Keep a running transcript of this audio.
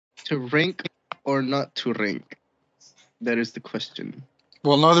To rank or not to rank? That is the question.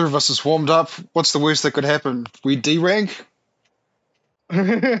 Well, neither of us is warmed up. What's the worst that could happen? We derank?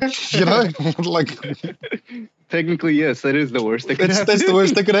 You know? Like, technically, yes, that is the worst that could happen. That's the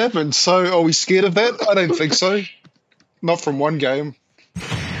worst that could happen. So, are we scared of that? I don't think so. Not from one game.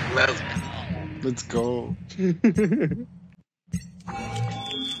 Let's go.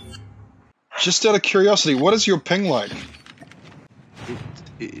 Just out of curiosity, what is your ping like?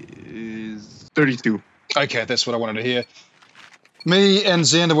 It is 32. Okay, that's what I wanted to hear. Me and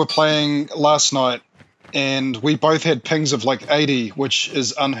Xander were playing last night, and we both had pings of like 80, which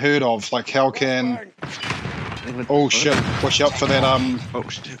is unheard of. Like, how can... Oh shit, watch out for that, Oh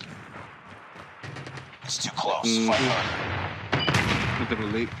shit. It's too close. Fight hard. A little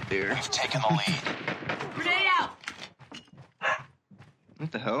late there. We've taken the lead. Grenade out!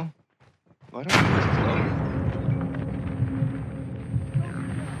 What the hell? Why don't I slow?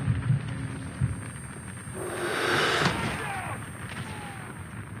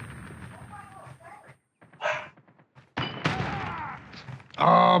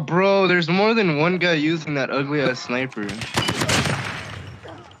 Oh, bro, there's more than one guy using that ugly ass sniper.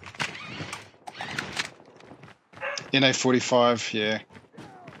 NA-45, yeah.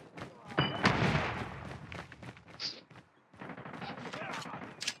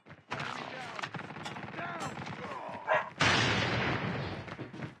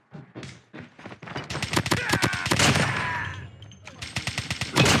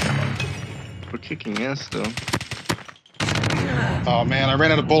 We're kicking ass though. Oh man, I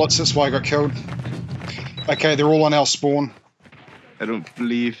ran out of bullets, that's why I got killed. Okay, they're all on our spawn. I don't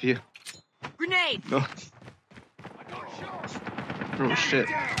believe you. Grenade! No. Oh shit.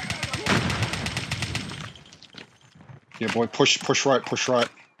 Yeah boy, push right, push right.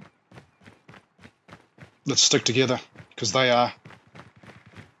 Let's stick together, because they are.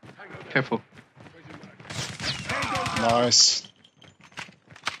 Careful. Nice.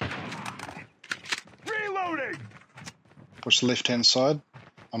 Reloading. Push the left-hand side.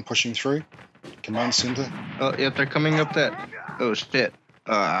 I'm pushing through. Command center. Oh, yep, they're coming up that. Oh shit.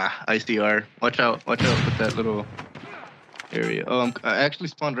 ICR. Watch out with that little area. Oh, I actually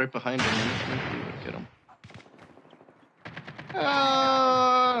spawned right behind him. I might be able to get him.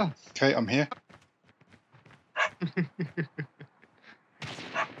 Ah! Okay, I'm here.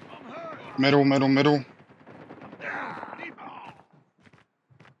 Middle, middle, middle.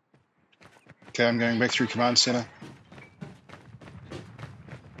 Okay, I'm going back through command center.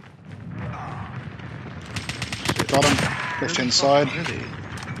 Got him. Left hand side.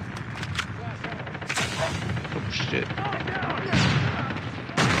 Oh shit.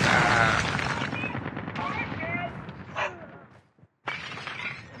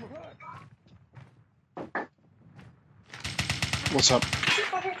 What's up?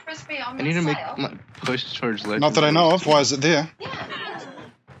 I need to make my push towards left. Not that I know of. Why is it there?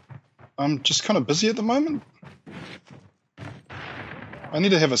 I'm just kind of busy at the moment. I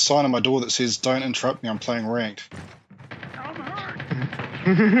need to have a sign on my door that says, "Don't interrupt me, I'm playing ranked."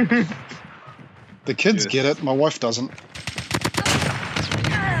 The kids get it, my wife doesn't.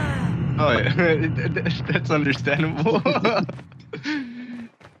 Oh yeah, that's understandable.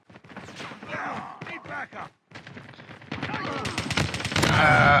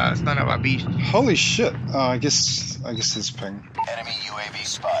 Son of a beast. Holy shit. I guess there's ping. Enemy UAV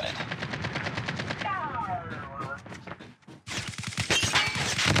spotted.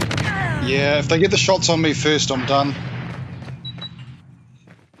 Yeah, if they get the shots on me first, I'm done.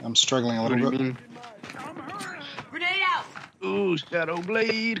 I'm struggling a What little do you bit. mean? Grenade out! Ooh, Shadow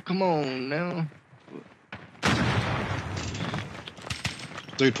Blade, come on now.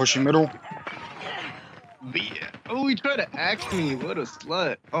 Dude pushing middle. Yeah. Oh, he tried to axe me. What a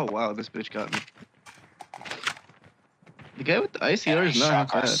slut. Oh, wow, this bitch got me. The guy with the ICR Enemy is not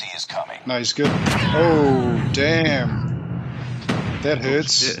shock bad. RC is coming. No, he's good. Oh, damn. That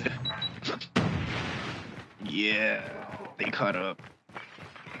hurts. Shit. Yeah, they caught up.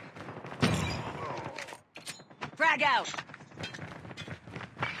 Frag out!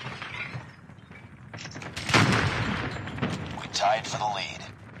 We tied for the lead.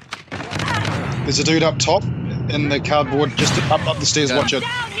 There's a dude up top in the cardboard, just up the stairs. Watch it.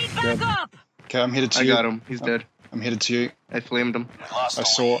 Down! Need backup! Okay, I'm headed to I you. got him. He's dead. I'm headed to you. I flamed him. We lost I the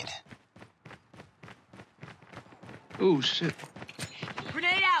saw lead. it. Oh, shit.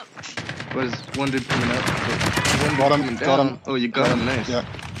 Grenade out! Was one dude coming up? One Got him, coming got down. him. Oh, you got him. Nice. Yeah.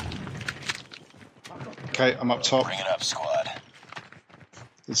 Okay, I'm up top. Bring it up, squad.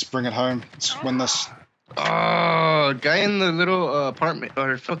 Let's bring it home. Let's win this. Oh, guy in the little apartment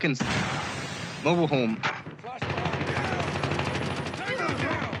or fucking mobile home.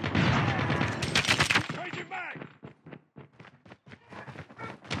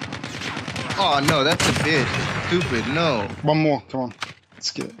 Oh no, that's a bitch. Stupid. No. One more. Come on.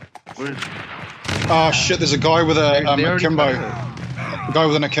 Let's get it. Where's, Oh shit, there's a guy with they a already akimbo. got it. A guy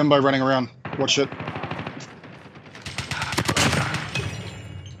with an akimbo running around. Watch it.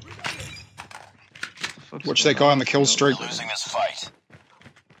 What's Watch going that guy on the kill No. streak. Losing this fight.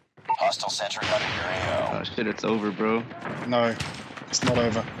 Hostile sentry under your AO. Oh shit, it's over, bro. No, it's not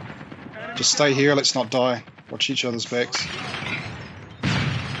over. Just stay here, let's not die. Watch each other's backs.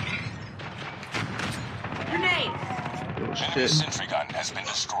 Grenade. Oh Enemy shit. sentry gun has been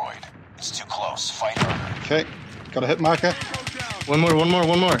destroyed. It's too close. Fight harder. Okay, got a hit marker. One more.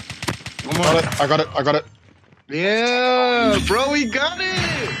 Got it, I got it. Yeah, bro, we got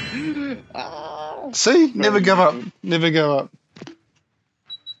it. Oh, See? Never give up. Never give up.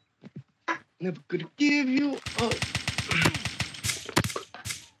 never gonna give you up.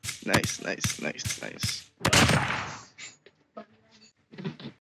 Nice.